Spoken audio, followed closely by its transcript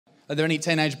Are there any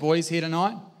teenage boys here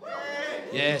tonight?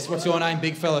 Yes. What's your name,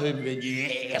 big fella?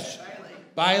 Yes.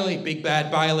 Bailey, big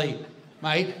bad Bailey.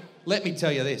 Mate, let me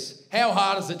tell you this. How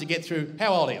hard is it to get through... How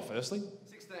old are you, firstly?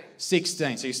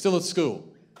 16. So you're still at school?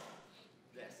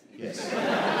 Yes.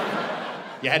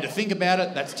 You had to think about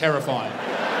it? That's terrifying.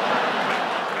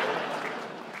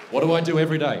 What do I do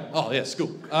every day? Oh, yeah,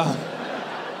 school. How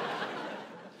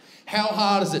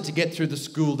hard is it to get through the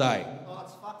school day? Oh,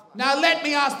 it's fucked. Now let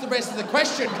me ask the rest of the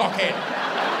question, cockhead.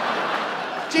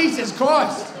 Jesus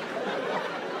Christ.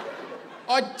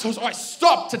 I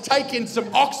stopped to take in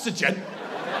some oxygen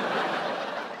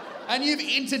and you've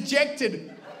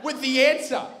interjected with the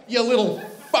answer, you little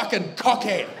fucking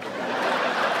cockhead.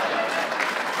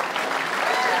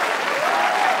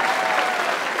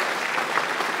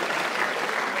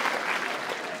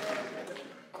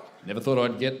 Never thought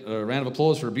I'd get a round of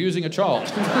applause for abusing a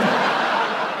child.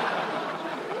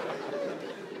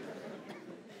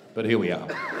 But here we are.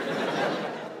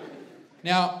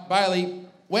 Now, Bailey,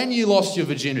 when you lost your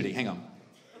virginity, hang on.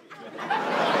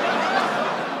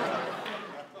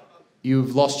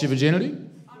 You've lost your virginity?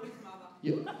 I'm his mother.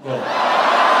 Yeah. Well.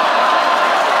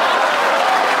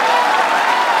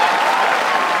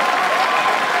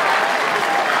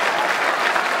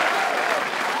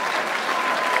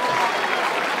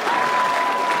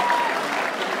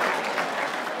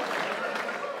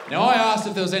 Now, I asked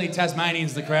if there was any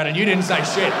Tasmanians in the crowd and you didn't say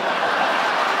shit.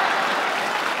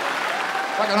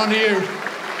 Fucking on to you.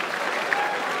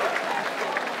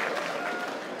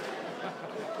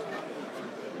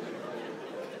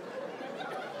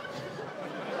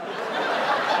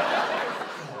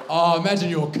 Oh, imagine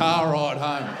your car ride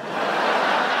home.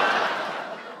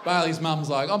 Bailey's mum's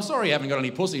like, I'm sorry you haven't got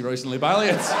any pussy recently,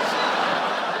 Bailey.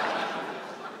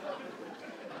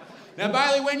 Now,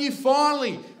 Bailey, when you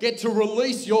finally get to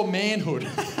release your manhood,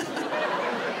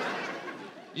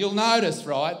 you'll notice,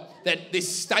 right, that this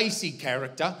Stacey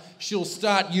character, she'll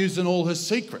start using all her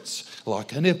secrets, like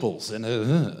her nipples and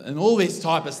all this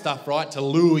type of stuff, right, to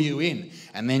lure you in.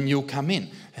 And then you'll come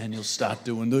in and you'll start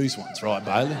doing these ones, right,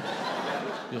 Bailey?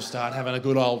 You'll start having a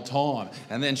good old time.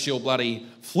 And then she'll bloody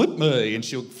flip me and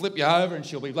she'll flip you over and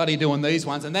she'll be bloody doing these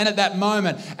ones. And then at that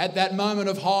moment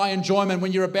of high enjoyment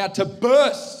when you're about to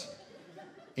burst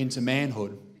into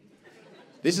manhood,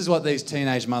 this is what these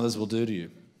teenage mothers will do to you.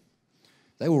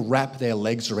 They will wrap their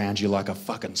legs around you like a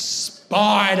fucking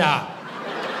spider.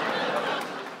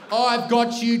 I've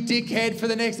got you, dickhead, for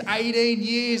the next 18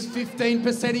 years,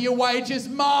 15% of your wages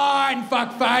mine,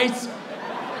 fuckface.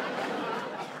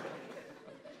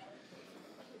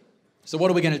 So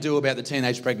what are we going to do about the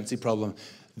teenage pregnancy problem?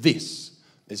 This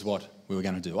is what we were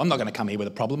going to do. I'm not going to come here with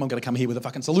a problem, I'm going to come here with a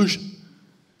fucking solution.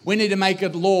 We need to make a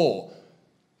law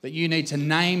that you need to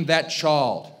name that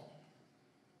child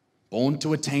born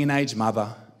to a teenage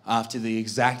mother after the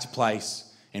exact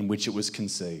place in which it was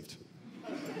conceived.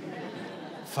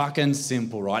 Fucking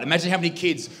simple, right? Imagine how many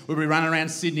kids would be running around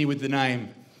Sydney with the name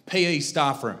PE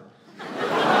staff room.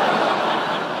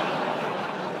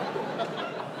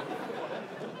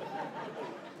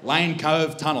 Lane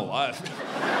Cove Tunnel.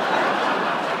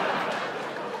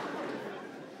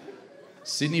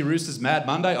 Sydney Roosters Mad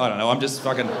Monday? I don't know, I'm just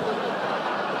fucking...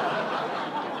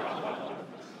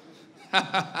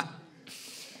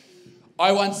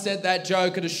 I once said that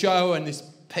joke at a show and this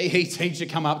PE teacher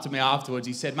come up to me afterwards.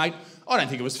 He said, mate, I don't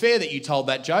think it was fair that you told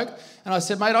that joke. And I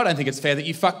said, mate, I don't think it's fair that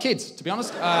you fuck kids, to be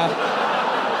honest. If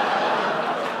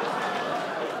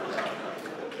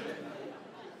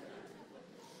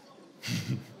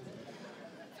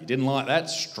you didn't like that,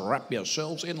 strap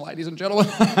yourselves in, ladies and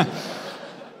gentlemen.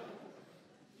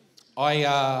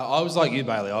 I was like you,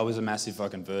 Bailey. I was a massive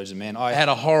fucking virgin, man. I had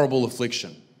a horrible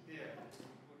affliction.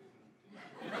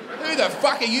 Who the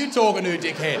fuck are you talking to,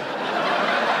 dickhead?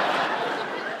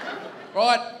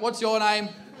 Right, what's your name?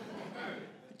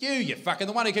 You fucking,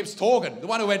 the one who keeps talking. The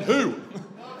one who went who? Oh,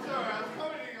 sorry, I was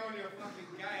commenting on your fucking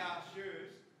gay-ass shoes.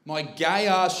 My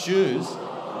gay-ass shoes? I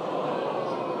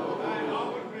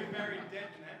wouldn't be buried dead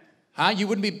in that. Huh? You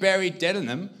wouldn't be buried dead in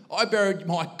them? I buried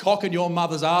my cock in your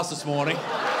mother's ass this morning.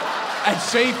 And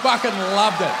she fucking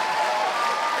loved it.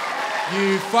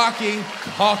 You fucking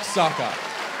cocksucker.